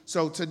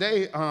So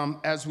today,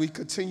 as we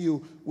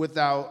continue with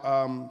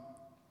our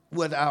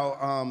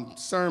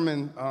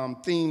sermon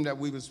theme that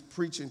we was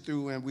preaching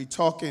through, and we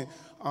talking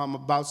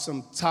about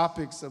some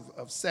topics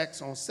of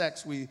sex,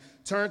 we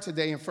turn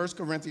today in 1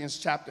 Corinthians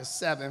chapter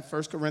 7,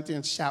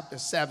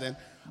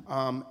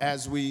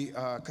 as we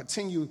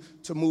continue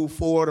to move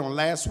forward. On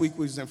last week,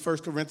 we was in 1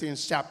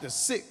 Corinthians chapter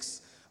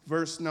 6,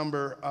 verse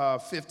number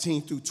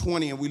 15 through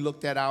 20, and we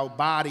looked at our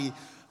body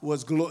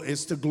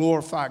is to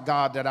glorify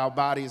God, that our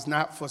body is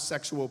not for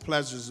sexual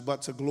pleasures,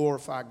 but to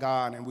glorify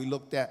God. And we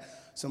looked at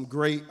some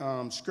great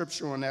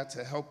scripture on that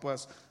to help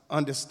us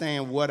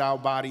understand what our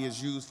body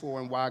is used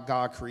for and why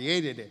God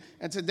created it.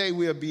 And today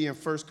we'll be in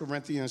 1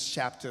 Corinthians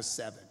chapter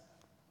 7.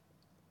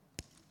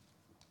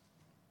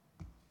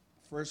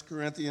 1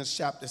 Corinthians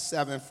chapter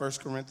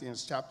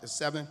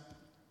 7.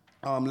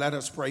 Let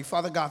us pray.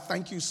 Father God,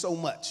 thank you so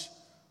much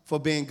for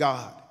being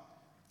God.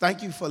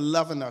 Thank you for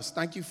loving us.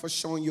 Thank you for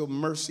showing your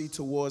mercy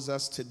towards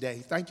us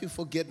today. Thank you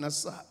for getting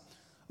us up.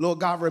 Lord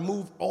God,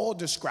 remove all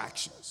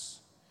distractions,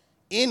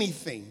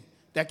 anything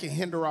that can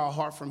hinder our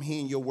heart from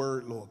hearing your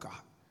word, Lord God.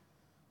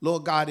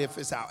 Lord God, if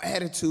it's our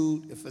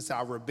attitude, if it's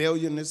our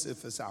rebelliousness,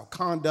 if it's our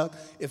conduct,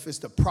 if it's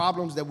the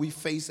problems that we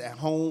face at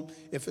home,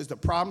 if it's the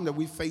problem that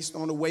we faced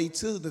on the way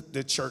to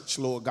the church,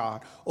 Lord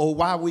God, or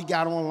while we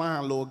got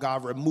online, Lord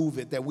God, remove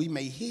it that we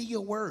may hear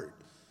your word.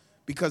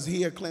 Because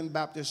here at Clinton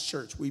Baptist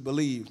Church, we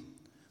believe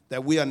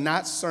that we are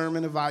not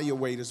sermon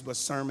evaluators, but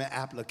sermon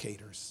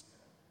applicators.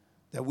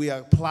 That we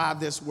apply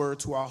this word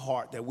to our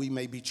heart, that we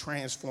may be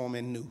transformed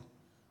and new.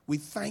 We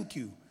thank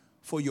you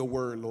for your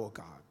word, Lord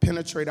God.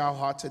 Penetrate our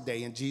heart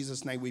today. In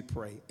Jesus' name we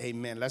pray.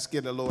 Amen. Let's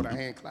give the Lord a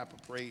hand clap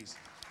of praise.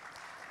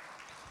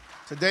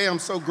 Today I'm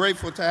so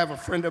grateful to have a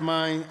friend of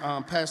mine,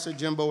 Pastor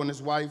Jimbo and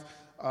his wife,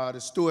 the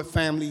Stewart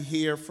family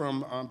here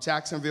from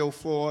Jacksonville,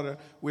 Florida.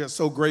 We are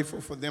so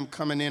grateful for them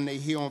coming in. They're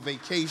here on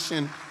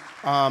vacation.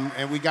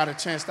 And we got a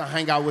chance to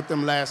hang out with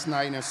them last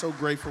night, and so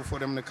grateful for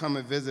them to come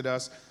and visit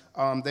us.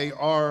 They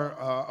are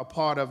a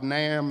part of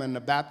NAM and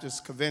the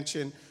Baptist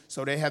Convention,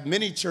 so they have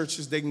many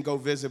churches they can go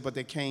visit, but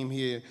they came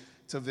here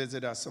to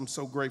visit us. I'm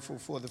so grateful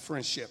for the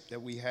friendship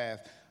that we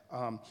have.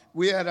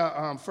 We had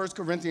 1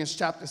 Corinthians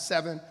chapter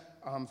 7.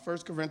 1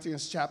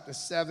 Corinthians chapter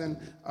 7,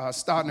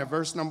 starting at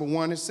verse number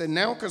 1. It said,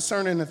 "Now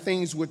concerning the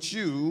things which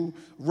you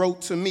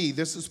wrote to me,"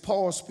 this is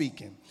Paul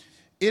speaking,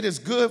 "it is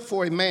good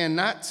for a man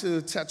not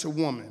to touch a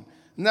woman.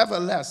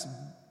 Nevertheless,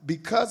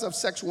 because of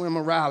sexual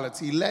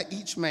immorality, let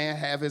each man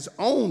have his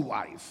own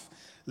wife.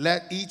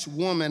 Let each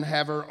woman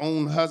have her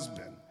own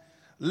husband.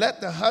 Let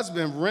the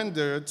husband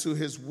render to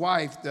his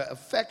wife the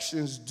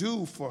affections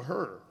due to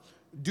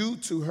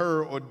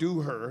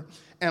her,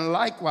 and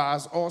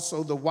likewise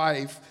also the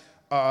wife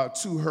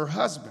to her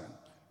husband.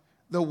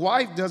 The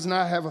wife does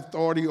not have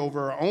authority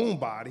over her own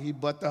body,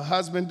 but the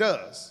husband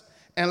does.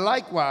 And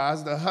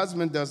likewise, the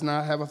husband does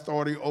not have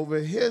authority over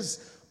his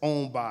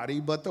own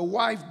body, but the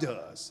wife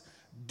does.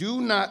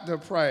 Do not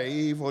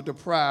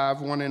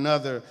deprive one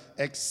another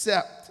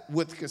except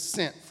with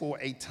consent for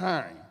a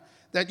time,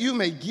 that you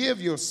may give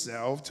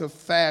yourself to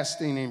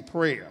fasting and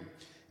prayer,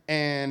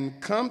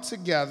 and come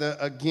together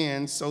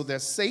again so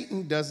that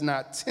Satan does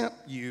not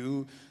tempt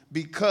you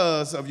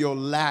because of your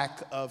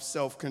lack of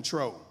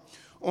self-control."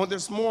 On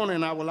this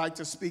morning, I would like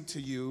to speak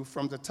to you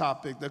from the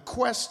topic, the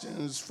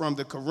questions from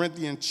the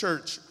Corinthian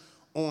church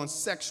on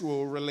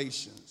sexual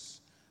relations.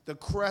 The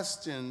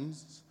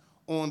questions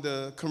from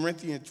the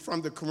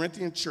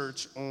Corinthian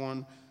church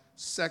on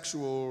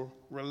sexual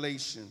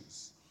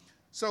relations.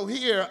 So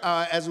here,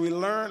 as we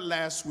learned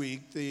last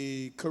week,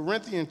 the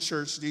Corinthian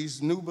church,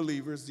 these new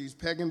believers, these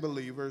pagan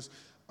believers,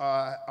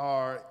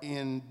 are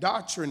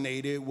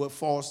indoctrinated with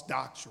false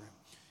doctrine.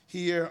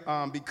 Here,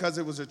 because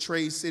it was a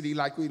trade city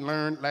like we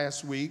learned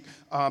last week,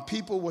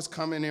 people was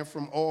coming in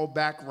from all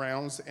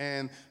backgrounds,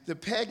 and the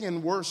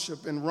pagan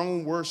worship and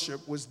Rome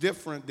worship was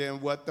different than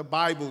what the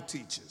Bible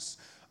teaches,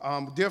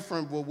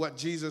 different with what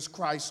Jesus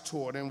Christ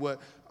taught and what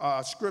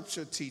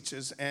Scripture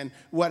teaches. And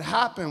what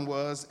happened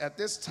was, at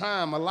this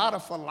time, a lot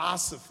of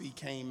philosophy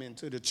came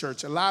into the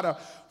church. A lot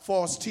of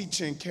false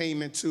teaching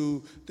came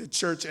into the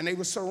church, and they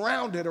were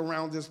surrounded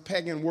around this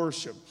pagan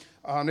worship.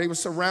 They were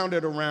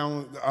surrounded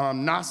around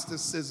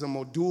Gnosticism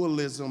or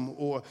dualism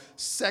or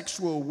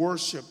sexual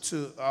worship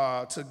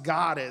to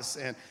goddess.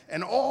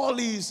 And all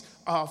these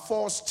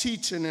false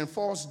teaching and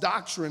false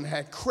doctrine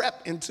had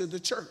crept into the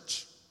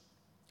church.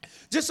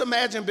 Just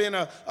imagine being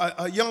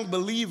a young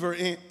believer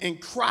in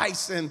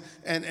Christ and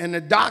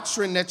the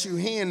doctrine that you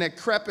hear that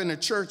crept in the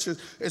church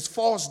is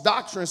false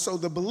doctrine. So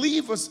the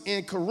believers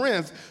in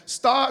Corinth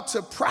start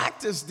to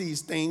practice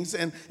these things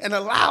and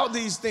allow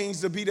these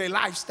things to be their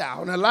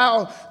lifestyle and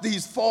allow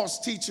these false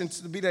teachings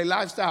to be their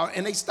lifestyle.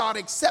 And they start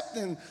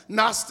accepting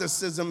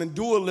Gnosticism and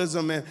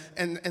dualism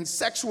and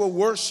sexual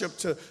worship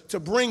to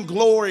bring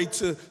glory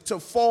to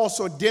false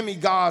or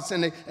demigods.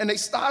 And they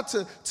start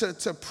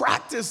to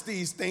practice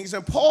these things.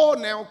 And Paul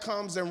now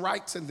comes and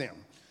writes to them.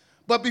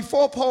 But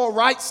before Paul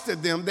writes to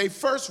them, they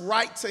first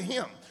write to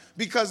him.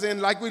 Because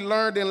like we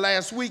learned in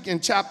last week in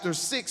chapter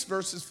 6,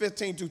 verses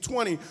 15 to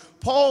 20,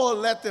 Paul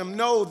let them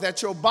know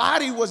that your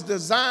body was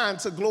designed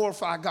to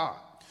glorify God.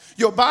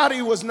 Your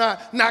body was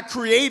not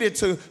created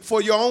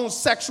for your own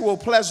sexual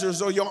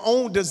pleasures or your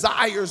own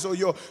desires or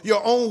your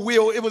own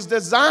will. It was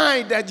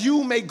designed that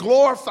you may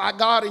glorify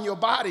God in your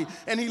body.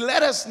 And he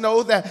let us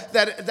know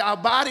that our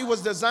body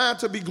was designed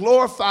to be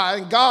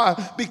glorifying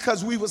God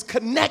because we was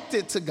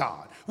connected to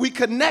God. We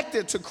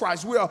connected to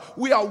Christ.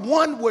 We are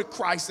one with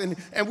Christ.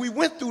 And we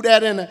went through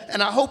that,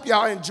 and I hope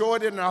y'all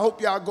enjoyed it, and I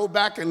hope y'all go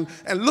back and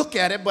look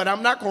at it. But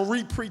I'm not going to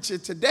re-preach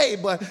it today.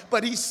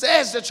 But he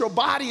says that your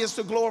body is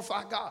to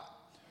glorify God.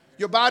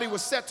 Your body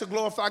was set to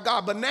glorify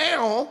God. But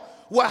now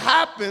what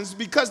happens,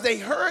 because they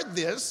heard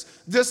this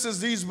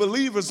is these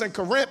believers in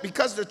Corinth,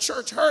 because the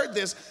church heard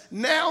this,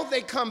 now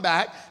they come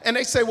back and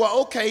they say,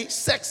 well, okay,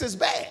 sex is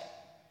bad.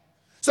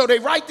 So they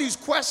write these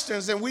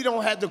questions, and we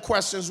don't have the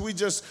questions. We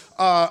just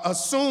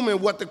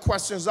assuming what the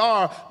questions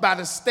are by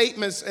the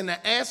statements and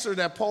the answer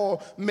that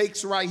Paul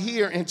makes right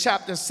here in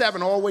chapter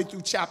 7 all the way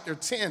through chapter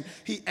 10.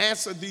 He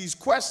answered these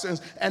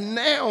questions, and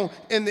now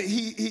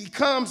he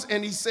comes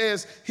and he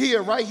says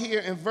here, right here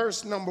in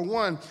verse number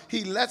 1,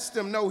 he lets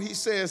them know, he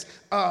says,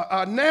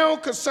 now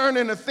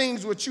concerning the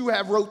things which you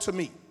have wrote to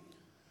me.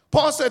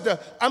 Paul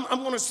said, I'm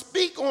going to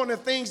speak on the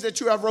things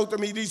that you have wrote to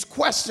me, these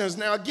questions.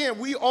 Now, again,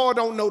 we all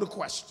don't know the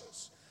questions.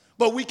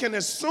 But we can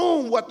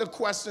assume what the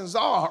questions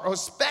are or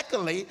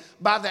speculate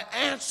by the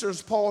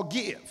answers Paul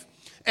gives.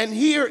 And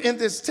here in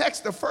this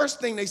text, the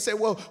first thing they say,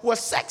 well,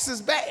 sex is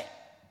bad.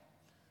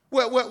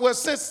 Well,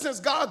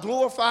 since God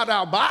glorified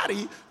our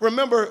body,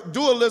 remember,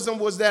 dualism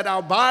was that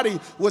our body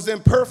was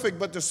imperfect,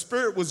 but the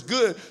spirit was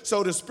good.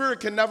 So the spirit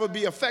can never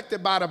be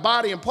affected by the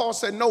body. And Paul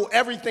said, no,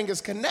 everything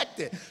is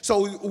connected.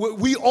 So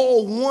we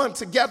all one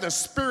together,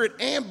 spirit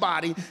and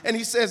body. And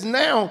he says,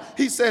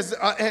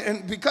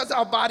 and because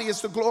our body is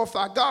to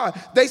glorify God,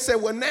 they said,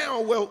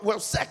 well,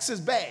 sex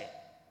is bad.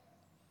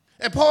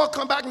 And Paul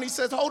come back and he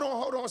says, hold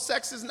on,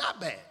 sex is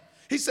not bad.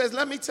 He says,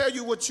 let me tell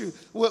you what you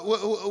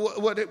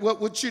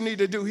need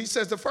to do. He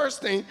says the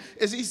first thing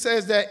is he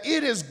says that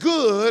it is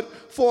good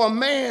for a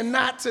man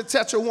not to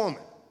touch a woman.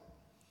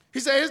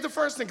 He said, here's the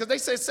first thing, because they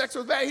said sex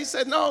was bad. He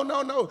said, no.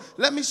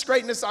 Let me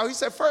straighten this out. He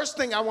said, first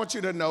thing I want you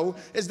to know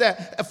is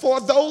that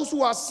for those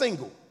who are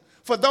single,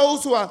 for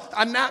those who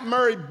are not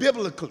married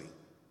biblically,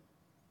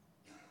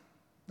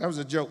 that was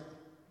a joke.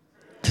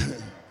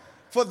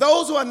 For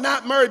those who are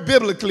not married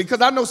biblically,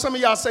 because I know some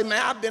of y'all say,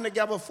 man, I've been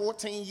together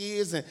 14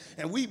 years,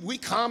 and we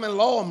common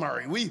law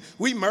married.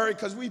 We married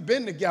because we've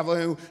been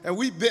together, and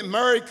we've been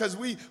married because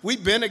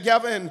we've been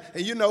together, and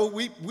you know,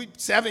 we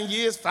 7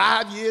 years,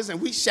 5 years,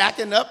 and we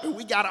shacking up, and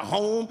we got a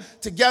home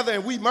together,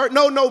 and we married.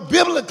 No,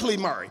 biblically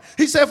married.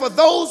 He said, for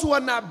those who are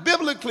not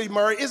biblically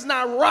married, it's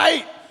not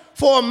right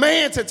for a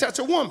man to touch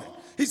a woman.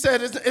 He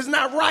said it's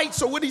not right.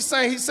 So what he's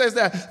saying, he says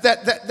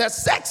that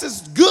sex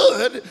is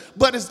good,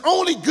 but it's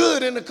only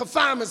good in the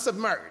confinements of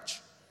marriage.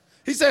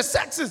 He says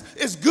sex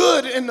is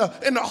good in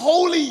the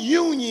holy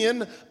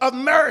union of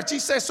marriage. He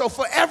says so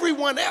for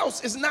everyone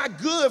else, it's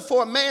not good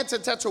for a man to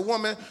touch a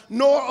woman,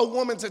 nor a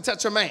woman to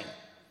touch a man.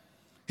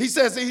 He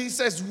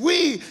says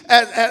we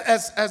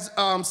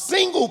as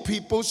single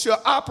people should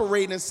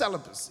operate in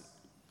celibacy.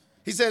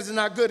 He says it's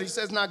not good. He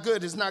says not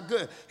good. It's not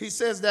good. He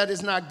says that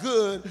it's not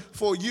good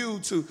for you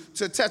to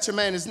touch a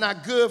man. It's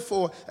not good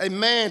for a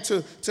man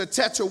to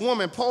touch a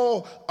woman.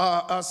 Paul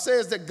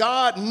says that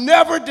God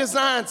never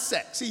designed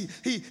sex.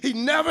 He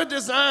never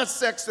designed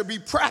sex to be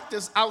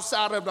practiced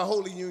outside of the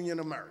holy union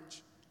of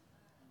marriage.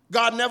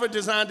 God never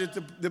designed it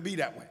to be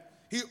that way.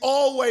 He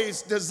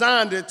always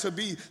designed it to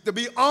be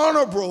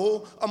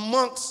honorable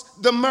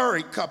amongst the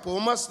married couple,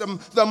 amongst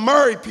the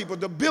married people,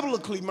 the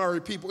biblically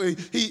married people.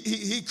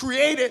 He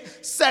created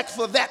sex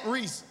for that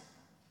reason.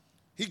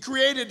 He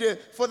created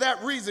it for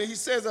that reason. He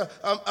says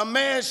a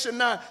man should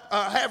not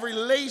have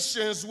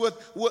relations with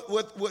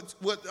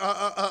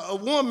a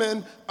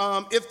woman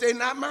if they're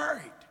not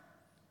married.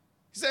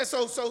 He says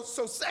so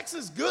sex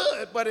is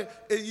good, but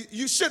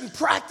you shouldn't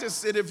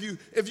practice it if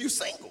you're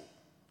single.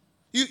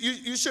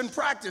 You shouldn't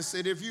practice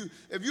it. If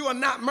you are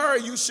not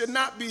married, you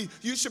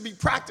should be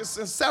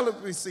practicing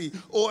celibacy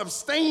or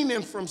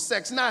abstaining from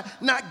sex,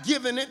 not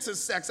giving into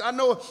sex. I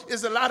know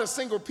there's a lot of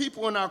single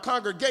people in our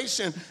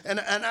congregation, and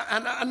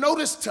I know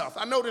this tough.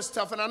 And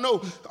I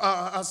know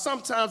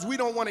sometimes we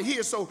don't want to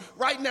hear. So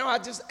right now, I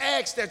just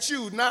ask that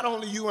you, not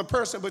only you in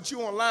person, but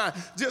you online,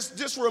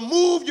 just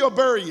remove your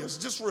barriers.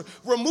 Just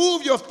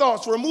remove your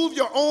thoughts. Remove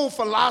your own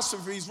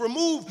philosophies.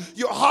 Remove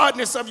your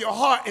hardness of your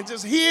heart, and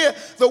just hear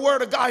the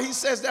word of God. He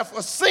says that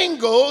for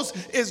singles,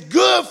 it's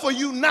good for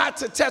you not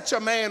to touch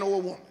a man or a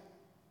woman.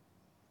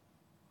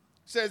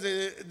 He says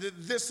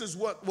this is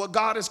what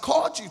God has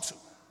called you to.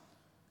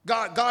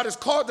 God has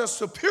called us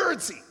to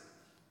purity.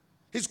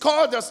 He's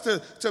called us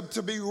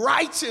to be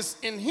righteous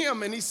in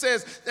him. And he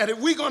says that if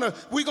we're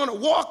gonna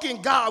walk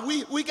in God,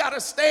 we got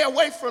to stay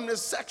away from the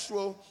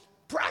sexual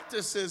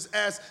practices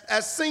as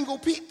single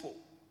people.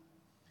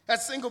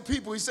 As single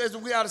people, he says that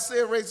we ought to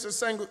celebrate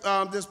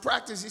this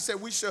practice. He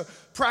said we should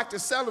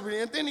practice celibacy.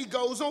 And then he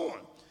goes on.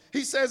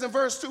 He says in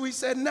verse 2, he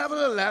said,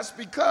 nevertheless,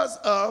 because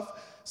of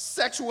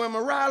sexual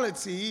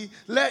immorality,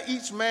 let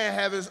each man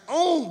have his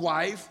own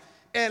wife,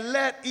 and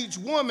let each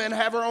woman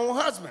have her own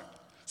husband.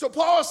 So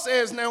Paul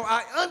says, now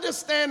I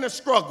understand the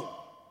struggle.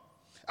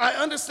 I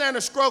understand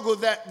the struggle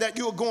that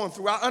you're going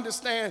through. I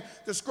understand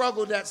the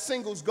struggle that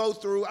singles go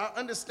through. I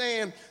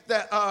understand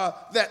that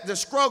the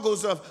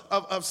struggles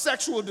of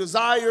sexual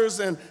desires,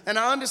 and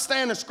I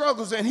understand the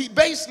struggles. And he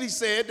basically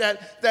said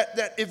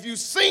that if you're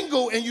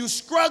single and you're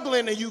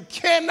struggling and you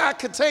cannot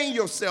contain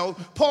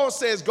yourself, Paul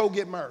says, go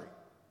get married.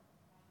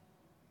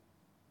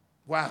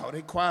 Wow,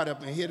 they quiet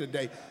up in here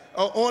today.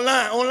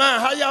 Online,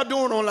 how y'all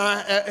doing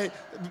online?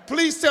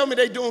 Please tell me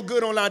they doing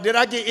good online. Did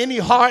I get any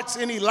hearts,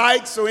 any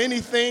likes, or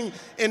anything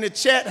in the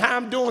chat? How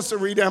I'm doing,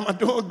 Sarita? Am I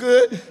doing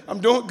good? I'm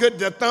doing good.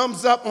 The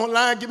thumbs up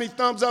online, give me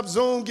thumbs up.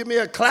 Zoom, give me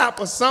a clap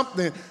or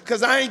something,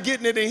 because I ain't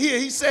getting it in here.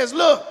 He says,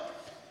 look,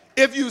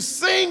 if you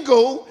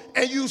single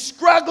and you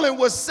struggling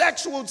with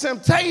sexual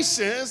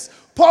temptations,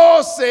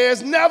 Paul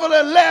says,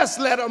 nevertheless,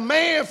 let a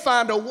man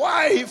find a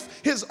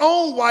wife, his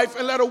own wife,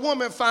 and let a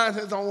woman find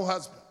his own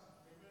husband.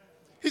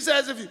 He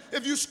says,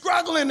 if you're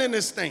struggling in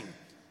this thing,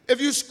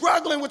 if you're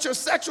struggling with your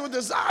sexual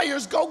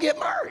desires, go get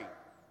married.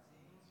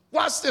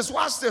 Watch this.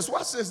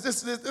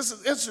 This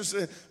is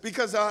interesting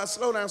because,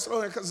 slow down,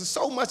 because there's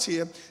so much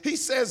here. He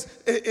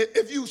says,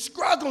 if you're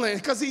struggling,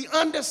 because he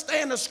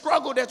understands the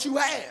struggle that you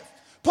have.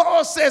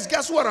 Paul says,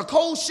 guess what? A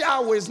cold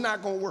shower is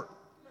not going to work.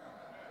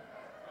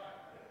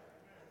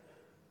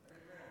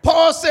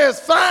 Paul says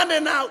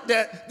finding out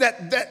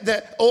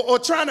that or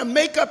trying to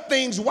make up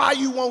things why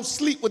you won't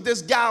sleep with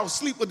this guy or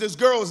sleep with this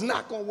girl is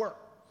not going to work.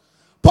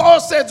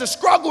 Paul says the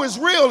struggle is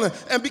real,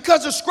 and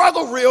because the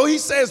struggle is real, he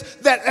says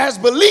that as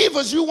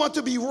believers, you want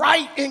to be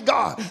right in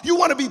God. You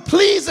want to be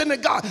pleasing to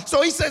God.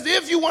 So he says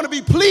if you want to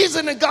be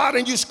pleasing to God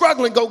and you're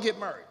struggling, go get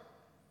married.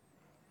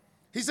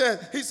 He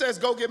says,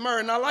 go get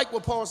married. And I like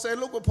what Paul said.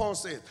 Look what Paul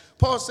says.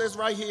 Paul says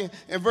right here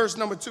in verse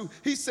number 2,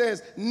 he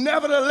says,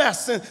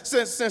 nevertheless,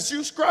 since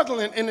you're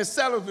struggling in the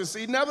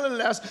celibacy,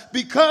 nevertheless,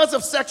 because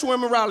of sexual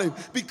immorality,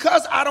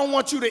 because I don't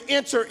want you to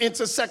enter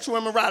into sexual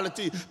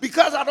immorality,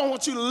 because I don't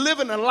want you to live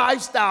in a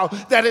lifestyle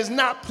that is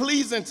not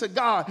pleasing to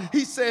God,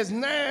 he says,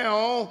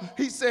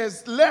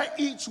 let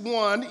each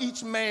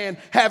man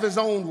have his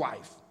own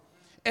wife,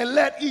 and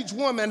let each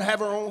woman have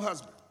her own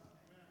husband.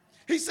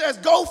 He says,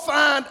 go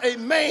find a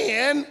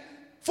man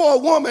for a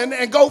woman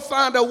and go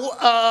find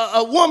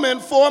a woman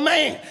for a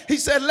man. He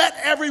said, let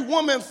every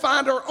woman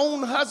find her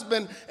own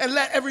husband and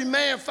let every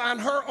man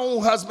find her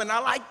own husband. I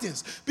like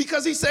this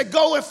because he said,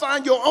 go and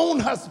find your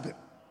own husband.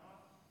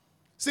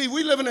 See,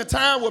 we live in a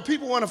time where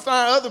people want to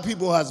find other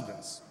people's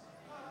husbands.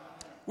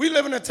 We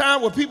live in a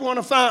time where people want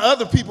to find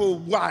other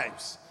people's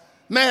wives.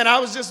 Man, I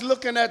was just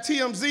looking at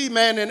TMZ,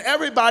 man, and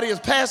everybody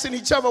is passing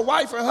each other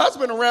wife and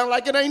husband around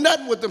like it ain't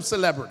nothing with them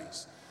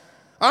celebrities.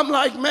 I'm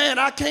like, man,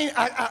 I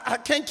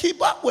can't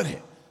keep up with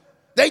it.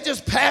 They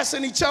just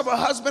passing each other,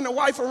 husband and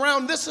wife,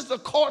 around. This is the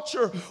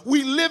culture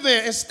we live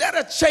in. Instead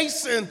of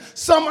chasing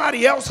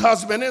somebody else's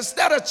husband,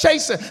 instead of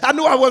chasing, I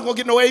knew I wasn't going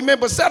to get no amen,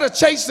 but instead of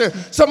chasing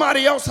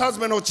somebody else's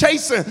husband or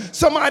chasing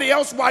somebody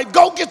else's wife,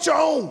 go get your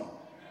own.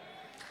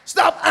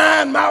 Stop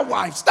eyeing my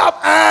wife.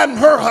 Stop eyeing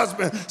her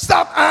husband.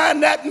 Stop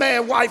eyeing that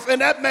man's wife and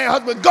that man's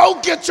husband.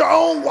 Go get your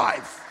own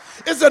wife.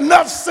 There's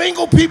enough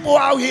single people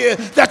out here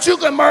that you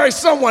can marry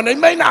someone. They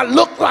may not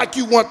look like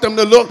you want them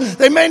to look.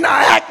 They may not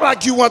act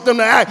like you want them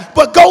to act,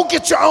 but go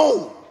get your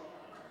own.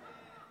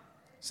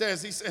 He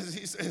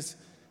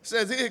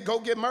says, here, go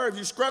get married. If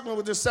you're struggling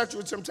with this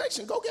sexual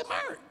temptation, go get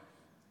married.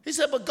 He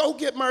said, but go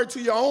get married to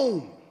your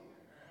own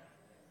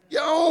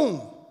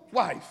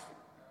wife,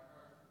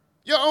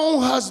 your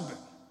own husband.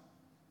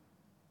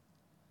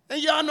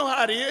 And y'all know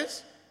how it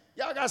is.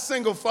 Y'all got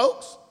single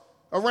folks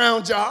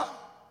around y'all.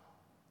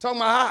 Talking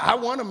about I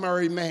want a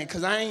married man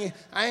because I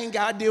ain't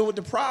got to deal with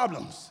the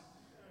problems.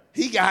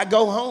 He got to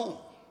go home.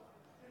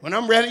 When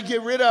I'm ready to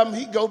get rid of him,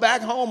 he go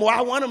back home. Well,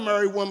 I want a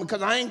married woman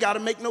because I ain't got to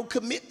make no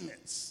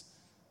commitments.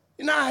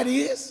 You know how it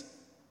is?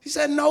 He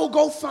said, no,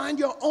 go find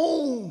your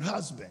own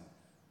husband,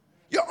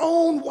 your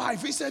own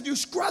wife. He said, you're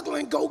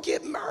struggling, go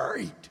get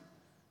married.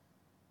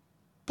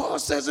 Paul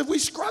says if we're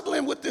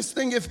struggling with this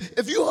thing,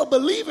 if you're a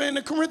believer in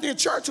the Corinthian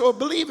church or a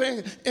believer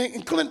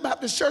in Clinton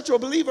Baptist Church or a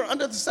believer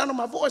under the sound of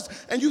my voice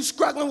and you're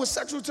struggling with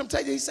sexual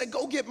temptation, he said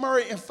go get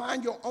married and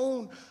find your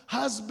own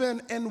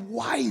husband and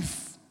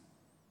wife.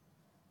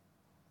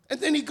 And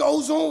then he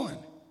goes on.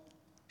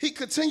 He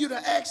continued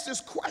to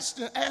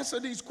answer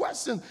these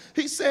questions.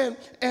 He said,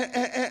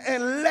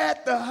 and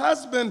let the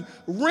husband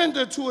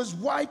render to his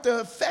wife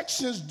the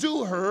affections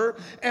due her,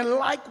 and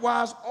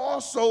likewise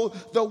also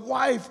the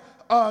wife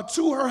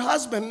to her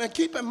husband. Now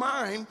keep in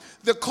mind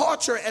the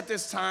culture at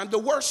this time, the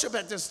worship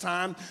at this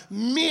time,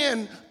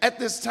 men at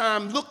this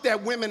time looked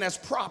at women as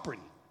property.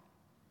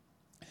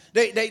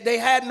 They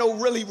had no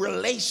really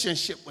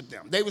relationship with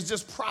them. They was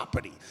just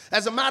property.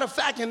 As a matter of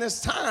fact, in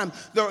this time,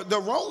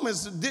 the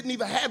Romans didn't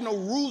even have no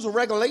rules or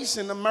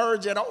regulation to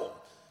marriage at all.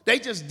 They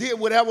just did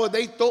whatever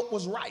they thought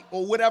was right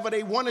or whatever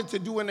they wanted to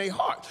do in their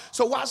heart.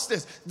 So watch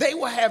this. They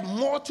would have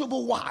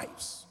multiple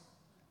wives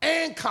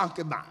and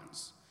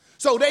concubines.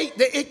 So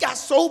it got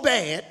so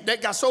bad,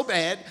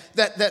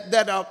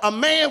 that a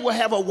man would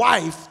have a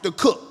wife to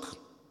cook.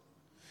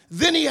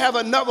 Then he have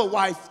another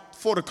wife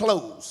for the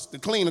clothes, to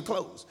clean the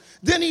clothes.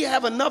 Then he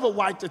have another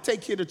wife to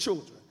take care of the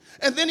children.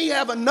 And then he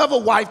have another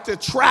wife to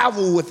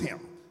travel with him.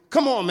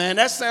 Come on, man,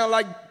 that sounds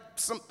like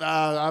some,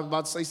 I was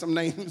about to say some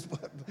names,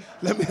 but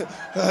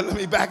let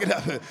me back it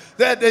up.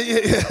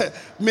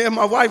 Me and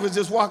my wife was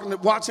just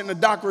watching a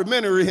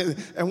documentary,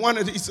 and one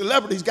of these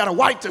celebrities got a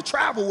wife to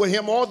travel with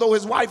him, although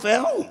his wife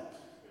at home.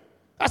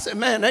 I said,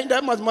 man, ain't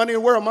that much money in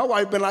the world. My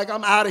wife been like,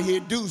 I'm out of here,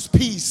 deuce,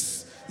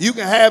 peace. You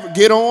can have it,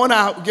 get on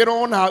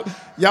out.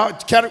 Y'all,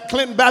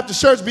 Clinton Baptist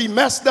Church be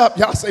messed up.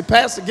 Y'all say,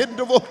 Pastor, getting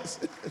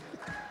divorced.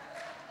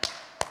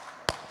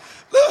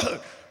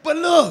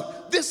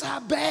 Look, this is how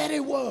bad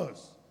it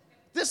was.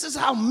 This is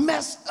how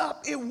messed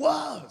up it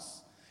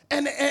was.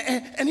 And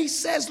he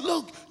says,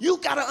 look, you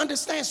got to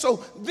understand.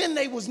 So then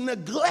they was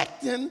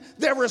neglecting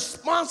their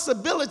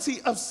responsibility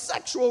of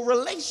sexual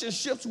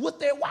relationships with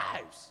their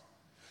wives.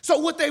 So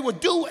what they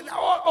would do,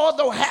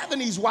 although having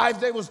these wives,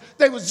 they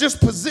was just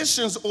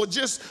positions or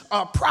just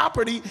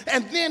property,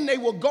 and then they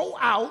would go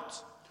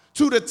out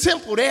to the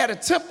temple. They had a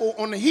temple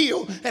on the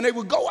hill, and they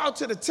would go out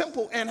to the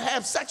temple and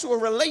have sexual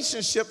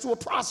relationships with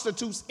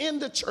prostitutes in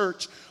the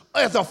church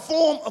as a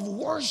form of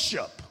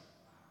worship.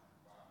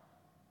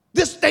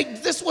 This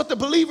is what the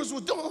believers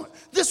were doing.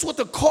 This is what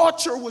the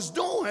culture was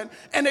doing,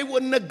 and they were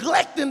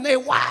neglecting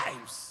their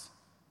wives.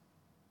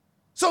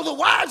 So the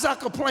wives are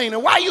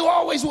complaining, why you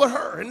always with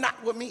her and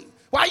not with me?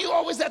 Why you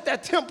always at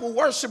that temple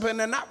worshiping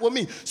and not with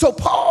me? So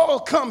Paul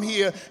come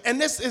here, and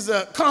this is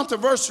a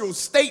controversial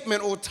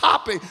statement or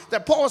topic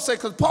that Paul said,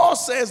 because Paul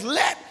says,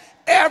 let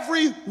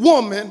every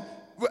woman,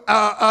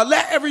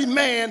 let every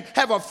man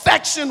have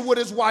affection with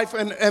his wife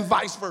and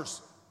vice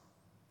versa.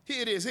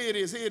 Here it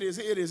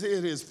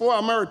is. For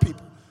our married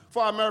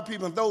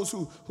people and those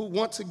who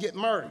want to get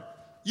married,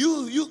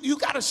 you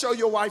got to show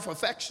your wife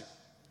affection.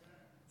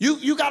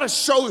 You got to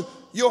show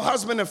your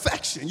husband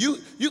affection.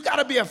 You got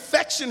to be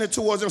affectionate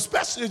towards him,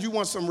 especially if you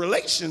want some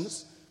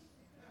relations.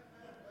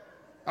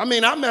 I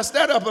mean, I messed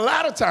that up a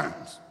lot of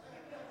times.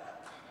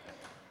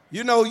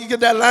 You know, you get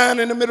that line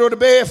in the middle of the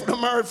bed for the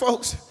married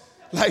folks.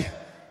 Like,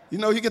 you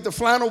know, you get the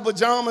flannel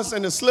pajamas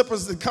and the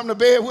slippers that come to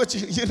bed with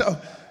you, you know.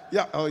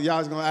 Yeah, oh,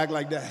 y'all's going to act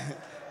like that.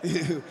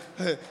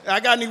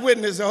 I got any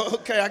witness? Oh,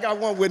 okay, I got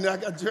one witness. I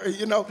got,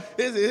 you know,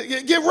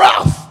 it get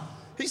rough.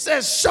 He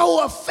says,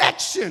 show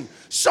affection.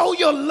 Show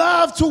your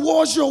love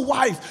towards your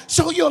wife.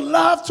 Show your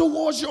love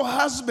towards your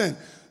husband.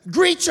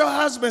 Greet your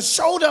husband.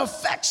 Show the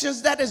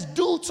affections that is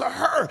due to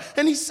her.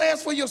 And he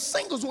says for your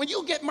singles, when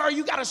you get married,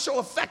 you got to show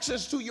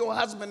affections to your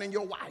husband and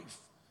your wife.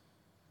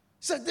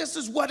 He said, this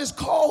is what it's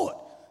called.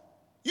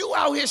 You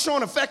out here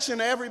showing affection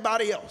to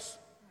everybody else.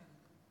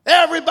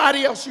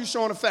 Everybody else you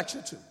showing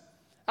affection to.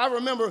 I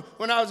remember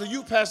when I was a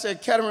youth pastor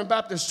at Kettering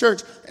Baptist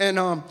Church, and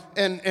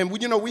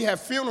you know, we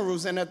have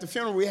funerals, and at the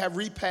funeral we have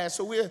repasts,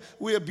 so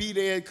we'll be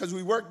there because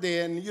we work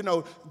there, and you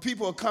know,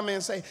 people will come in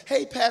and say,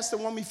 hey, pastor,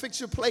 want me to fix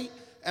your plate?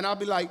 And I'll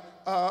be like,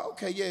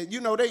 okay, yeah,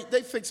 you know,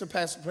 they fix a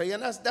pastor plate,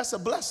 and that's a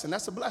blessing,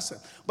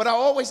 But I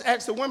always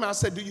ask the women, I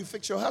said, do you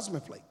fix your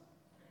husband's plate?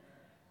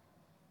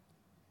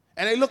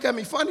 And they look at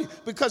me funny,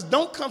 because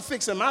don't come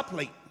fixing my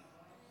plate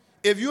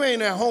if you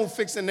ain't at home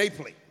fixing their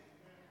plate.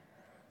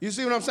 You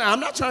see what I'm saying?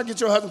 I'm not trying to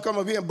get your husband to come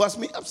up here and bust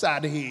me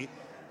upside the head.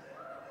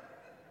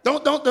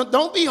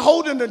 Don't be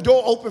holding the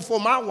door open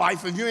for my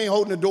wife if you ain't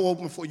holding the door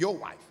open for your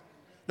wife.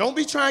 Don't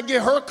be trying to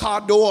get her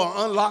car door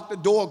or unlock the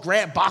door,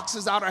 grab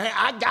boxes out of her hand.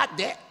 I got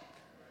that.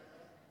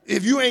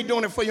 If you ain't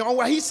doing it for your own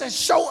wife. He says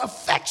show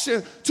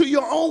affection to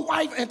your own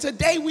wife. And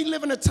today we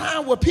live in a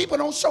time where people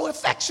don't show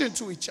affection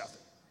to each other.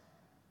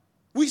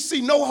 We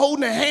see no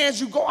holding of hands.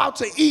 You go out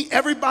to eat,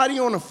 everybody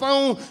on the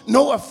phone,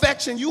 no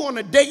affection. You on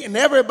a date and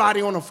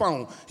everybody on the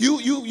phone. You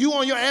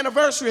on your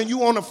anniversary and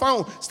you on the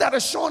phone. Instead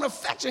of showing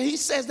affection, he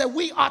says that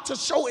we ought to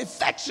show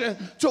affection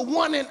to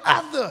one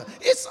another.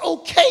 It's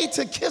okay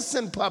to kiss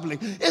in public.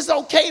 It's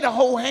okay to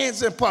hold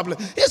hands in public.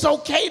 It's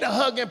okay to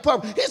hug in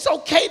public. It's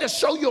okay to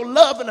show your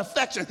love and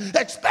affection,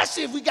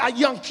 especially if we got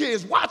young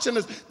kids watching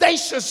us. They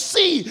should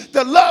see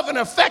the love and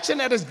affection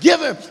that is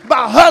given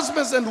by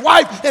husbands and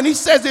wives. And he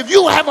says if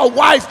you have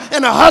a wife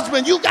and a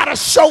husband, you got to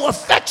show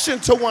affection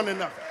to one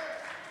another.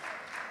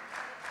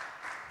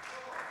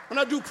 When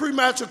I do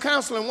premarital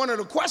counseling, one of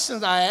the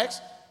questions I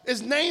ask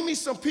is name me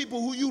some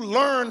people who you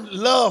learn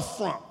love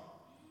from.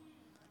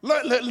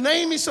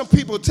 Name me some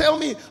people. Tell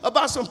me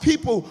about some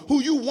people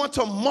who you want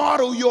to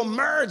model your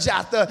marriage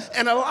after.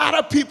 And a lot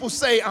of people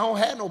say, I don't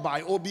have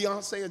nobody, or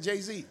Beyonce or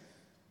Jay-Z.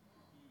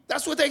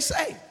 That's what they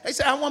say. They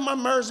say, I want my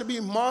marriage to be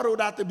modeled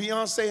after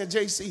Beyonce and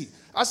Jay-Z.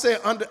 I said,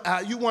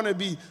 you want to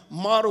be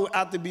modeled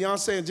after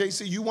Beyonce and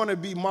Jay-Z? You want to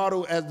be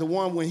modeled as the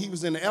one when he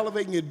was in the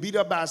elevator and get beat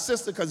up by his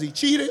sister because he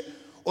cheated?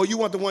 Or you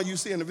want the one you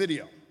see in the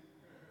video?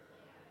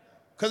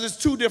 Because it's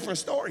two different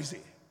stories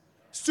here.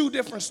 It's two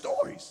different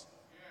stories.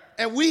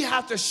 And we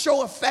have to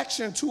show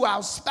affection to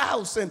our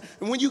spouse. And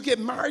when you get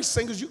married,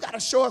 singles, you got to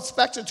show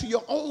affection to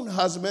your own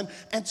husband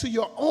and to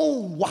your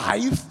own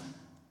wife,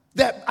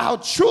 that our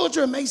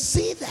children may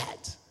see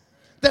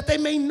that they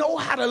may know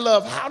how to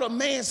love, how the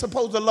man's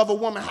supposed to love a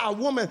woman, how a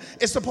woman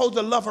is supposed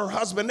to love her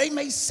husband. They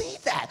may see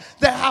that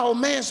how a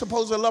man's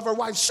supposed to love her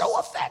wife. Show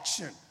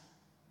affection.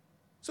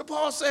 So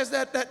Paul says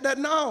that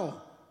no,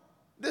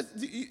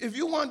 if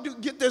you want to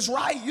get this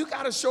right, you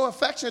got to show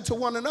affection to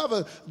one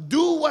another.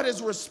 Do what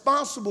is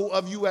responsible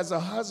of you as a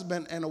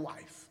husband and a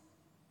wife.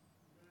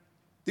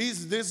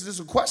 This is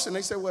a question.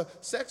 They say, well,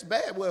 sex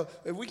bad. Well,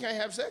 if we can't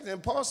have sex,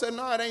 and Paul said,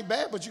 no, it ain't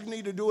bad, but you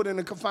need to do it in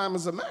the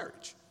confinements of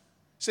marriage.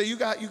 So you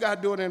got to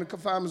do it in the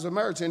confinements of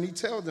marriage. And he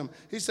tells them,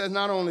 he says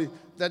not only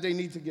that they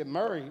need to get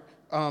married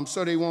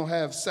so they won't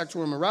have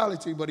sexual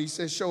immorality, but he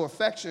says show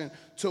affection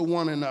to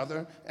one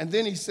another. And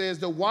then he says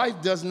the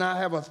wife does not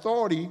have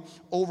authority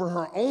over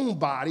her own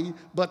body,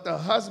 but the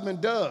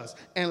husband does.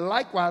 And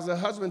likewise, the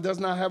husband does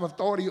not have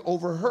authority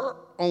over her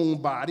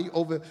own body,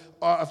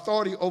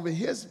 authority over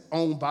his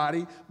own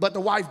body, but the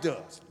wife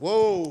does.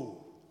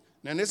 Whoa.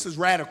 Now this is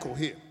radical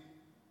here.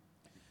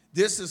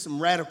 This is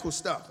some radical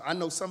stuff. I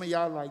know some of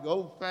y'all like,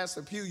 oh,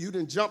 Pastor Pugh, you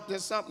done jumped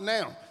this something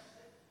now.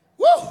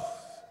 Woo!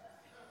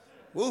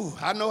 Woo,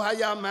 I know how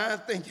y'all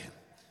mind thinking.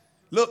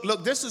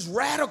 Look, this is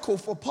radical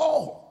for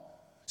Paul.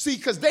 See,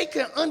 because they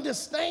can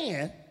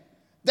understand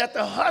that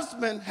the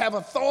husband have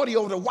authority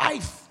over the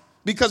wife.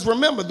 Because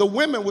remember, the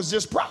women was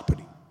just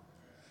property.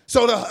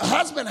 So the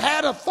husband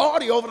had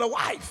authority over the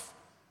wife.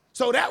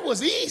 So that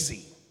was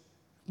easy.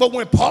 But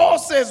when Paul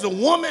says the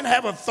woman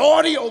have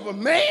authority over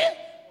man,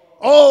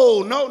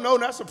 oh, no,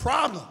 that's a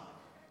problem.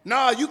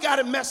 No, you got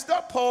it messed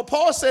up, Paul.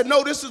 Paul said,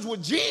 no, this is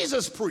what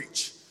Jesus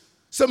preached.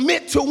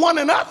 Submit to one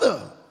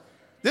another.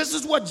 This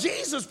is what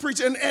Jesus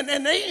preached, and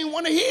they didn't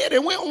want to hear it,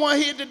 and we don't want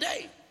to hear it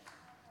today.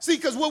 See,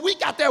 because we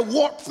got that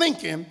warped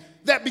thinking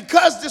that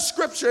because this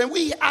scripture, and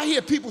I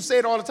hear people say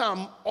it all the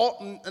time,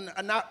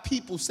 not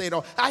people say it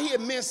all, I hear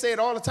men say it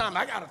all the time,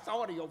 I got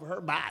authority over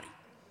her body.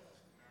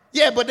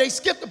 Yeah, but they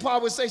skip the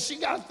part where they say she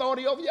got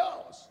authority over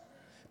yours.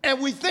 And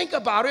we think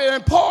about it,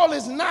 and Paul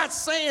is not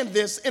saying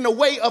this in a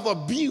way of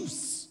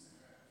abuse.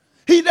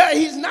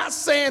 He's not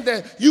saying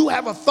that you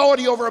have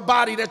authority over a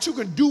body, that you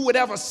can do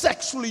whatever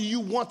sexually you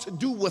want to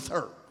do with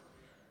her.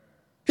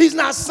 He's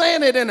not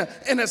saying it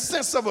in a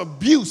sense of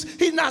abuse.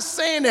 He's not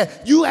saying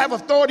that you have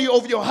authority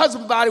over your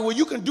husband's body where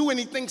you can do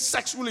anything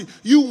sexually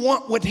you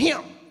want with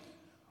him.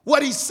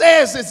 What he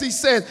says is he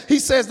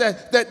says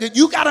that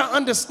you got to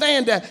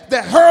understand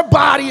that her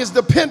body is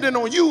dependent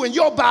on you and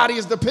your body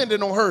is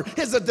dependent on her.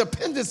 It's a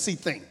dependency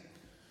thing.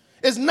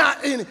 It's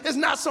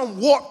not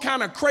some warped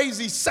kind of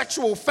crazy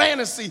sexual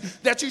fantasy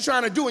that you're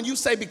trying to do and you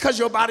say because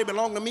your body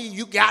belongs to me,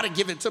 you got to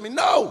give it to me.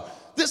 No,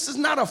 this is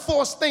not a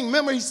forced thing.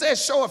 Remember, he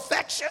says show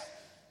affection.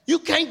 You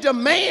can't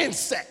demand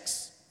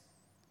sex.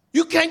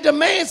 You can't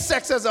demand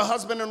sex as a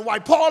husband and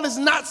wife. Paul is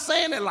not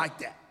saying it like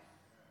that.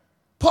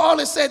 Paul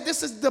has said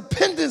this is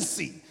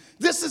dependency.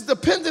 This is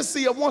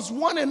dependency amongst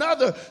one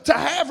another to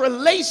have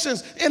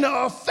relations in an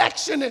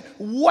affectionate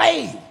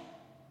way.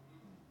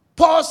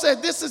 Paul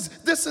said this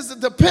is a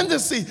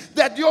dependency,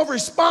 that your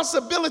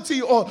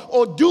responsibility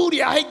or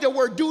duty, I hate the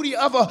word duty,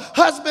 of a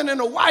husband and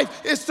a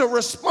wife is to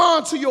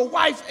respond to your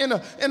wife in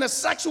a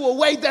sexual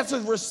way that's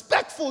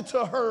respectful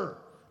to her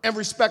and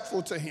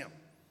respectful to him.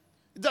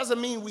 It doesn't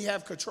mean we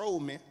have control,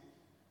 man.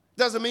 It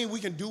doesn't mean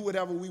we can do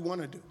whatever we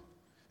want to do.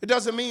 It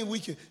doesn't mean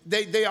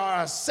they are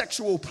our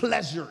sexual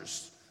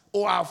pleasures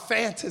or our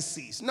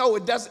fantasies. No,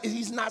 it doesn't.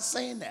 He's not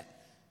saying that.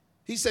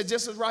 He said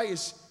just as right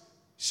as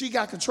she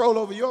got control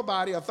over your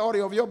body, authority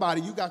over your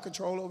body, you got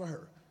control over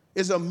her.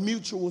 It's a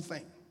mutual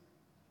thing.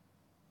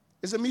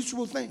 It's a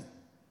mutual thing.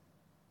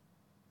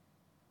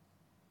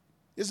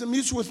 It's a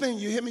mutual thing.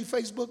 You hear me,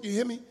 Facebook? You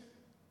hear me?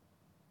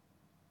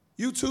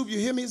 YouTube, you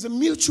hear me? It's a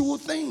mutual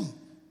thing.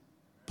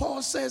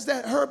 Paul says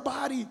that her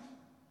body,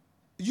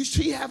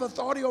 she have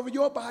authority over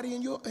your body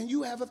and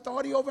you have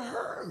authority over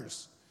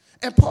hers.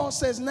 And Paul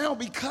says now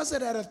because of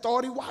that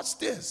authority, watch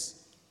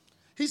this.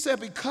 He said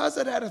because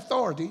of that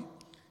authority,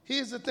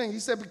 here's the thing. He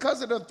said,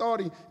 because of the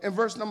authority in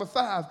verse number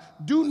 5,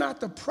 do not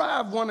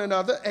deprive one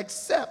another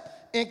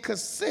except in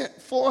consent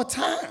for a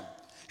time.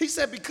 He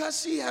said,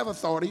 because she have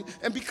authority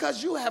and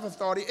because you have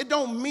authority, it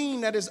don't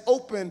mean that it's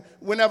open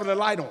whenever the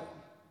light on.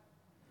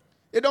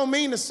 It don't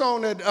mean the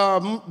song that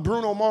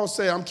Bruno Mars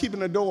said, I'm keeping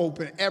the door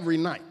open every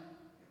night.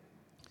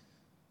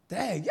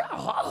 Dang, y'all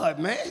hard,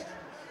 man.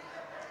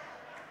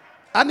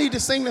 I need to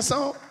sing the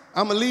song.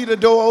 I'm going to leave the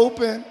door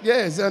open.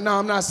 Yes, no,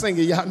 I'm not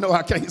singing. Y'all know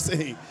I can't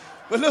sing.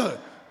 But look.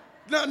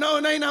 No,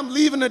 it ain't I'm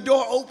leaving the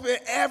door open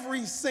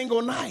every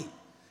single night.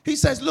 He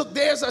says, look,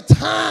 there's a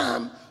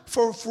time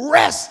for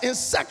rest in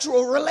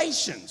sexual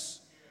relations.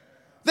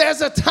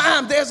 There's a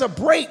time, there's a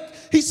break.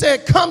 He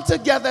said, come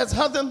together as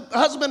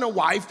husband and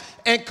wife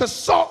and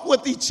consult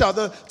with each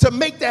other to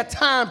make that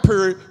time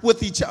period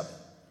with each other.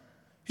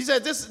 He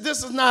said, this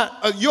is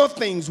not your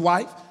things,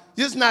 wife.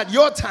 This is not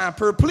your time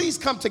period. Please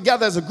come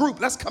together as a group.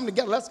 Let's come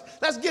together.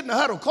 Let's get in a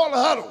huddle. Call a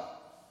huddle.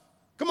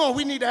 Come on,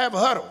 we need to have a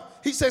huddle.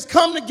 He says,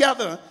 come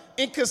together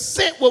and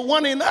consent with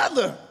one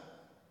another.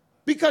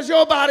 Because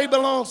your body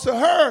belongs to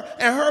her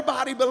and her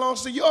body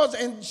belongs to yours,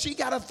 and she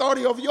got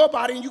authority over your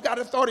body and you got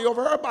authority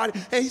over her body.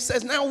 And he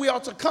says now we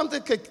ought to come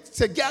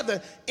together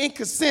in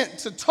consent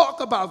to talk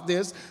about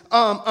this,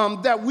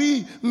 that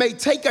we may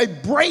take a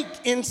break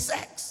in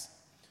sex.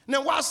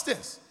 Now watch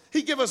this.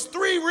 He gives us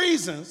 3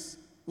 reasons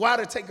why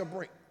to take a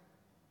break.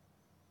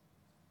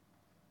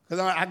 Because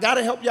I got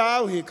to help y'all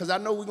out here, because I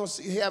know we're going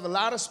to have a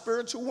lot of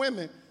spiritual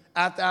women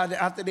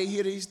after they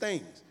hear these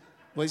things.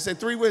 Well, he said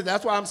 3 reasons.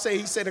 That's why I'm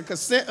saying he said a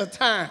consent of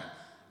time.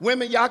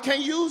 Women, y'all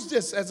can't use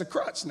this as a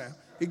crutch now.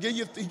 He give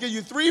you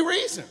 3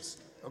 reasons,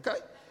 okay?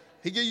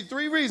 He give you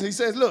 3 reasons. He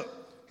says, look,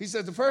 he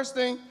says the first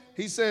thing,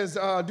 he says,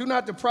 do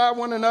not deprive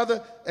one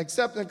another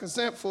except in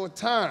consent for a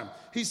time.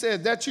 He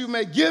said that you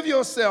may give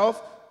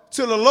yourself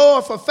to the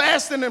Lord for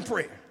fasting and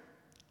prayer.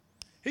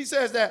 He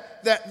says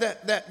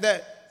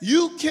that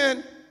you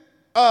can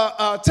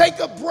take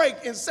a break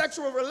in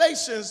sexual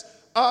relations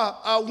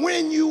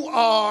when you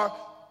are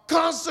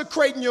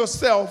consecrating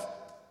yourself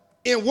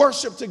in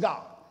worship to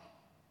God.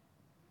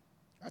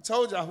 I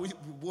told y'all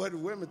what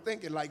women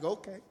thinking like,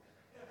 okay,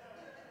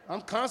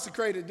 I'm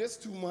consecrated this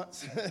 2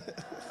 months.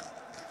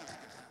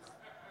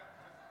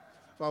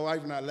 My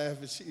wife not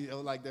laughing, she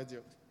don't like that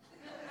joke.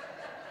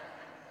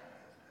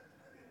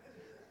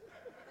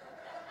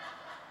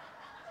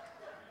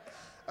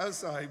 I'm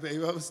sorry, baby.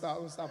 I'm gonna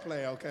stop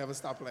playing, okay? I'm gonna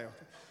stop playing.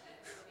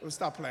 I'm gonna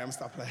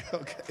stop playing,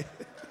 okay?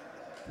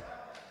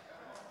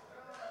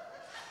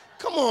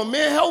 Come on,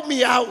 man, help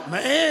me out,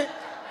 man.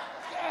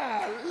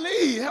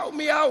 Golly, help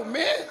me out,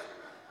 man.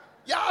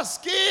 Y'all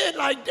scared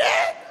like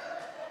that?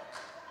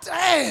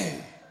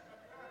 Dang.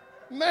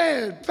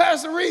 Man,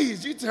 Pastor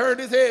Reeves, you turned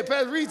his head.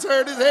 Pastor Reeves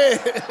turned his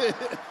head.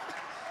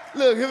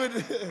 Look,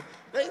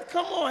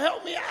 come on,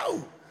 help me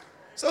out.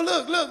 So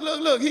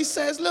look. He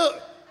says,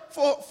 look,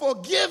 for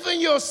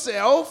giving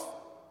yourself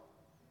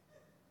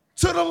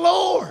to the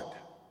Lord.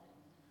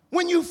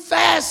 When you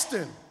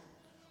fasting,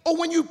 or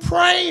when you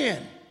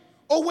praying,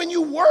 or when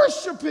you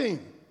worshiping.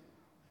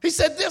 He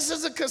said this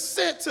is a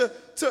consent to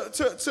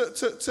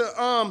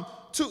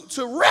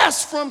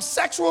rest from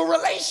sexual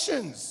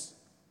relations.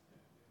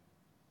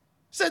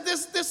 He said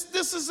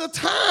this is a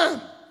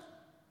time.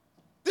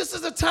 This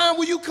is a time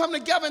where you come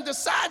together and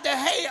decide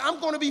that, hey, I'm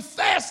going to be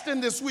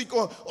fasting this week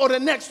or the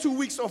next 2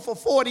 weeks or for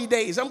 40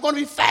 days. I'm going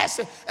to be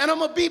fasting and I'm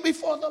going to be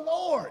before the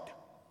Lord.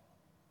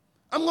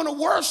 I'm going to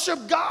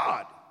worship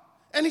God.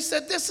 And he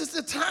said this is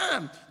the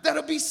time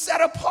that'll be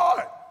set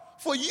apart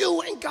for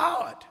you and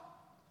God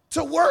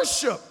to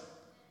worship.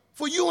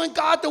 For you and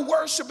God to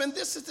worship. And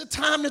this is the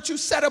time that you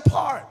set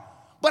apart.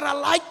 But I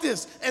like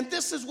this. And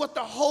this is what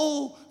the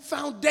whole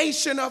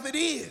foundation of it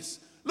is.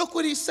 Look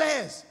what he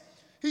says.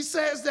 He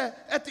says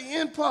that at the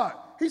end part,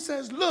 he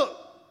says, look,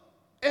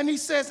 and he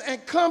says,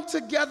 and come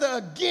together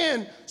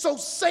again so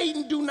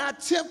Satan do not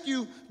tempt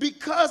you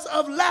because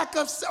of lack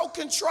of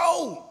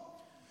self-control.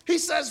 He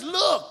says,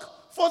 look,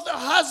 for the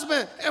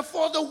husband and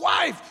for the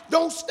wife,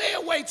 don't stay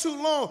away too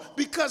long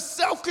because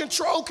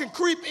self-control can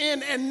creep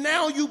in and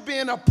now you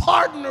being a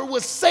partner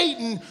with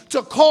Satan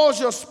to cause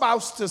your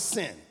spouse to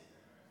sin.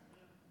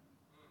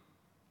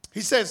 He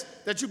says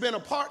that you've been a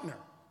partner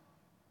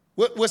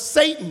with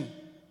Satan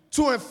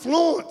to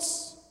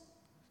influence,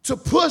 to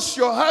push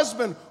your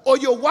husband or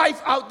your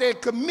wife out there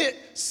commit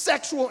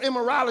sexual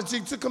immorality,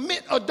 to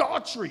commit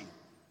adultery.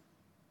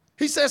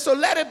 He says, so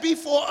let it be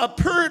for a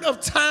period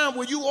of time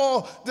where you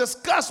all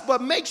discuss,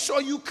 but make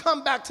sure you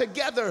come back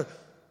together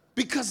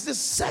because this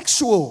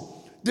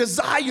sexual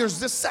desires,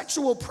 this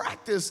sexual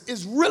practice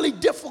is really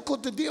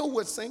difficult to deal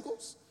with,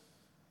 singles.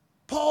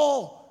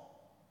 Paul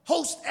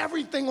hosts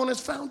everything on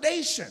his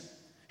foundation.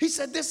 He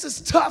said, this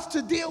is tough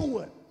to deal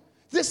with.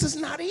 This is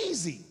not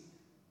easy.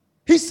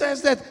 He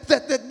says that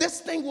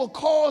this thing will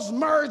cause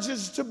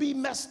marriages to be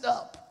messed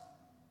up.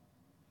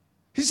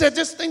 He said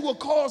this thing will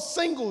cause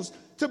singles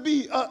to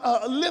be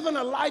living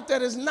a life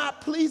that is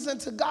not pleasing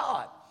to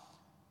God.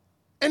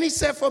 And he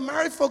said for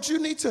married folks, you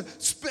need to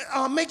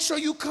make sure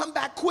you come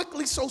back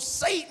quickly so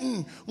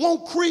Satan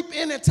won't creep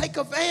in and take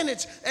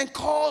advantage and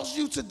cause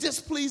you to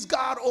displease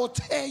God or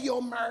tear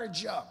your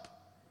marriage up.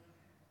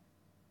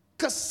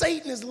 Because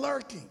Satan is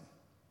lurking.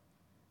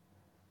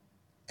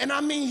 And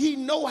I mean, he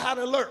know how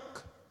to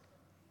lurk.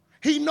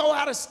 He know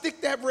how to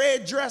stick that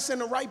red dress in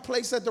the right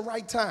place at the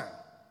right time.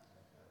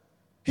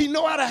 He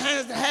know how to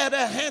have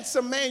that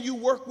handsome man you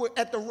work with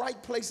at the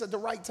right place at the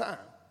right time.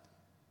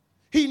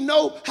 He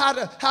know how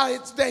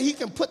it's that he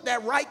can put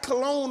that right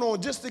cologne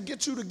on just to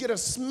get you to get a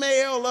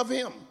smell of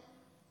him.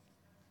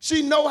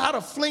 She know how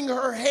to fling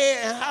her hair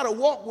and how to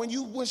walk when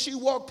she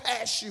walk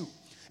past you.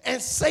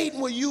 And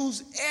Satan will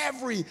use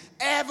every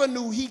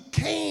avenue he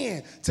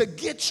can to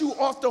get you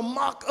off the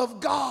mark of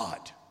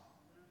God.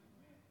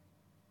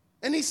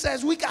 And he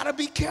says we got to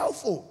be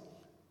careful.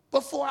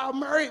 But for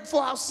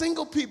our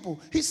single people,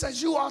 he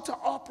says you ought to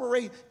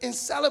operate in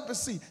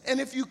celibacy. And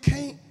if you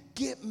can't,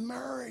 get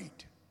married.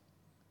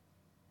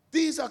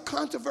 These are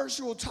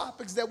controversial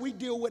topics that we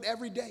deal with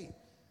every day.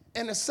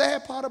 And the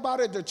sad part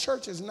about it, the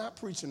church is not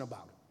preaching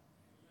about it.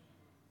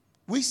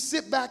 We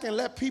sit back and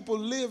let people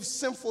live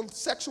sinful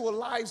sexual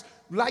lives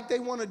like they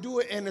want to do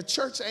it, and the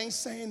church ain't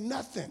saying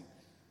nothing.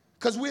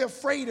 Because we're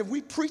afraid if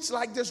we preach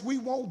like this, we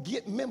won't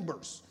get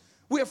members.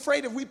 We're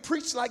afraid if we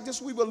preach like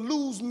this, we will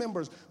lose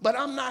members. But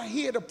I'm not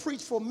here to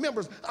preach for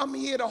members. I'm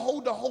here to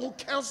hold the whole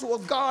counsel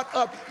of God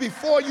up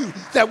before you,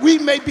 that we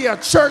may be a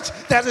church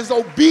that is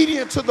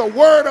obedient to the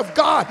word of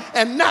God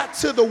and not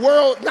to the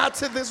world, not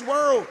to this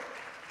world.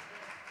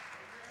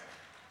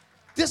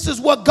 This is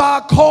what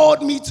God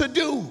called me to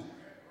do.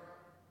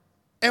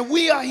 And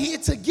we are here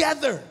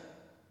together.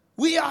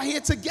 We are here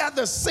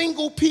together.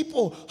 Single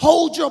people,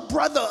 hold your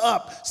brother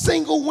up.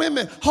 Single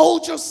women,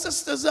 hold your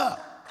sisters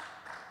up.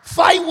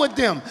 Fight with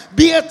them.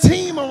 Be a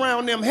team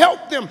around them.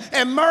 Help them.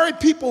 And married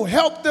people,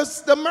 help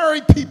the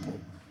married people.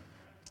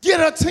 Get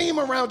a team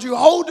around you.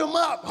 Hold them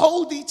up.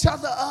 Hold each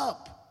other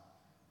up.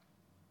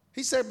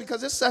 He said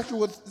because this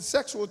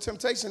sexual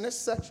temptation, this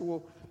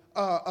sexual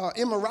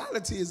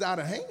immorality is out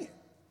of hand.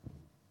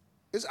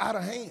 It's out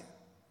of hand.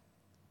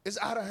 It's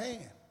out of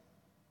hand.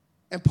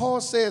 And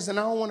Paul says, and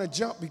I don't want to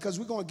jump because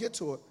we're going to get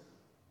to it.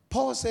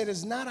 Paul said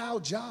it's not our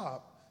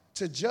job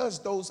to judge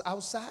those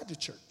outside the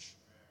church.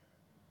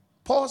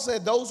 Paul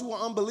said those who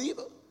are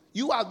unbelievers,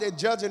 you out there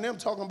judging them,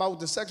 talking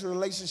about the sexual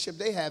relationship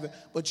they have,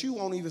 but you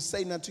won't even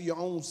say nothing to your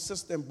own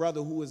sister and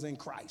brother who is in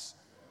Christ.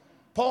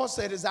 Paul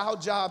said it's our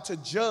job to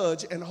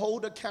judge and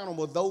hold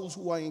accountable those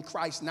who are in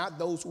Christ, not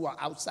those who are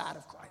outside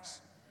of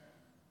Christ.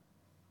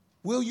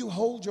 Will you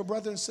hold your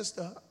brother and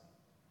sister up?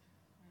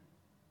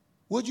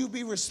 Would you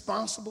be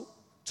responsible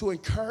to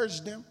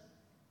encourage them?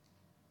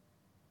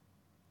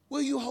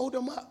 Will you hold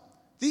them up?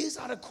 These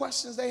are the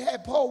questions they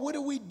had. Paul, what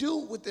do we do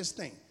with this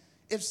thing?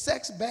 If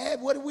sex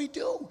bad, what do we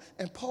do?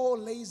 And Paul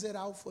lays it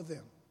out for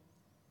them.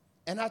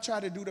 And I try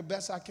to do the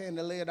best I can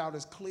to lay it out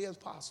as clear as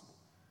possible.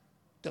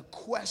 The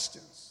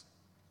questions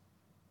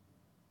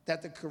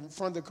that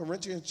from the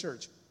Corinthian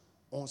church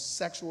on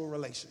sexual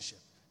relationship.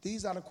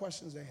 These are the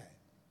questions they had.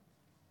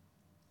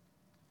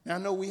 Now, I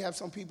know we have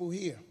some people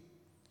here,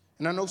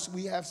 and I know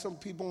we have some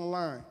people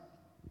online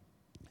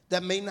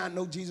that may not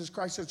know Jesus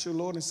Christ as your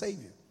Lord and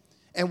Savior.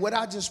 And what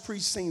I just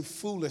preached seemed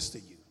foolish to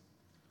you.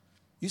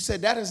 You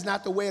said that is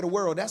not the way of the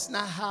world. That's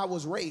not how I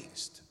was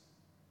raised.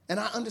 And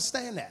I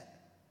understand that.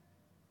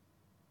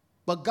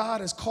 But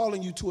God is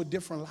calling you to a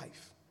different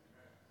life.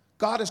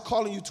 God is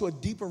calling you to a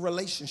deeper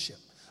relationship.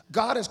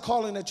 God is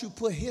calling that you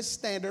put his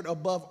standard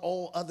above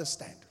all other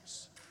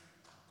standards.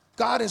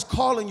 God is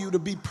calling you to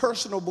be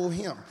personable with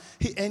him.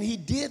 And he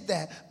did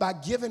that by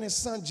giving his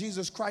son,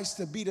 Jesus Christ,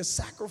 to be the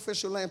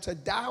sacrificial lamb, to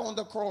die on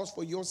the cross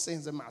for your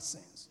sins and my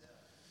sins.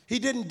 He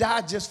didn't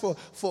die just for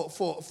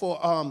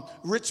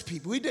rich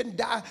people. He didn't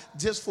die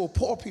just for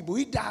poor people.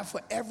 He died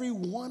for every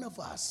one of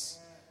us.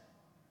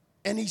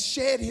 And he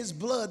shed his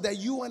blood that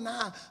you and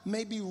I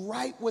may be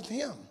right with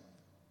him.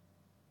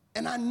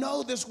 And I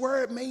know this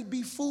word may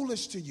be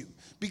foolish to you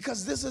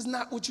because this is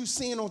not what you're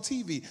seeing on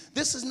TV.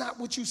 This is not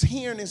what you're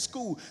hearing in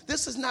school.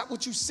 This is not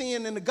what you're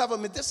seeing in the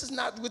government. This is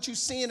not what you're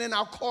seeing in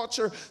our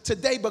culture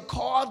today. But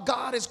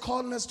God is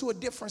calling us to a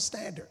different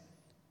standard.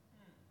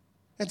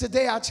 And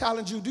today I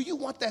challenge you, do you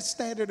want that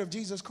standard of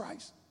Jesus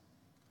Christ?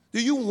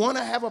 Do you want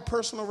to have a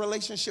personal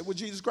relationship with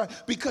Jesus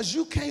Christ? Because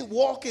you can't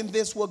walk in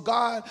this what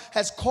God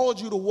has called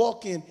you to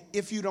walk in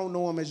if you don't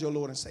know him as your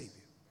Lord and Savior.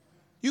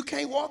 You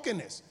can't walk in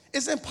this.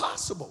 It's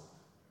impossible.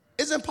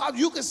 It's impossible.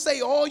 You can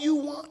say all you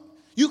want.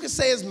 You can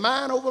say it's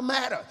mind over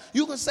matter.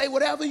 You can say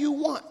whatever you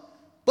want.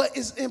 But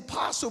it's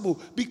impossible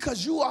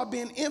because you are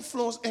being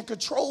influenced and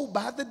controlled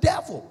by the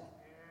devil.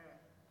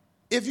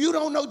 If you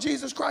don't know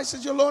Jesus Christ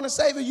as your Lord and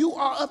Savior, you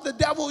are of the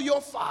devil, your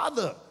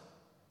father.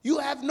 You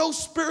have no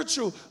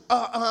spiritual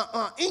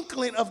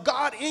inkling of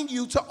God in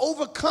you to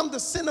overcome the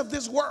sin of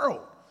this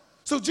world.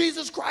 So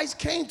Jesus Christ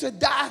came to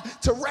die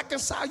to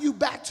reconcile you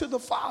back to the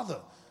Father,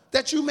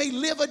 that you may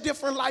live a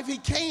different life. He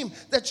came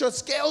that your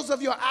scales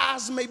of your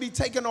eyes may be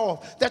taken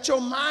off, that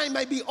your mind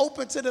may be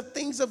open to the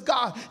things of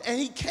God. And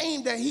he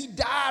came that he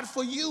died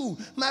for you.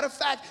 Matter of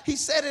fact, he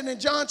said it in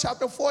John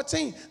chapter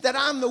 14, that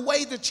I'm the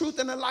way, the truth,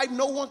 and the life.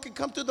 No one can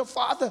come to the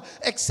Father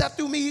except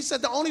through me. He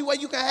said the only way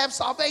you can have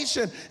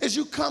salvation is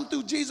you come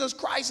through Jesus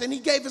Christ. And he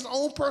gave his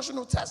own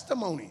personal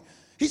testimony.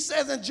 He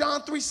says in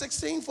John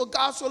 3:16, for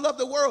God so loved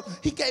the world,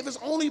 he gave his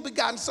only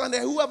begotten son,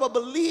 that whoever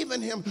believes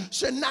in him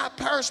should not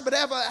perish but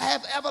ever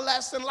have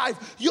everlasting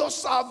life. Your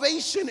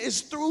salvation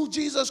is through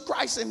Jesus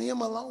Christ and him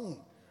alone.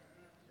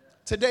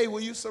 Today, will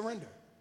you surrender?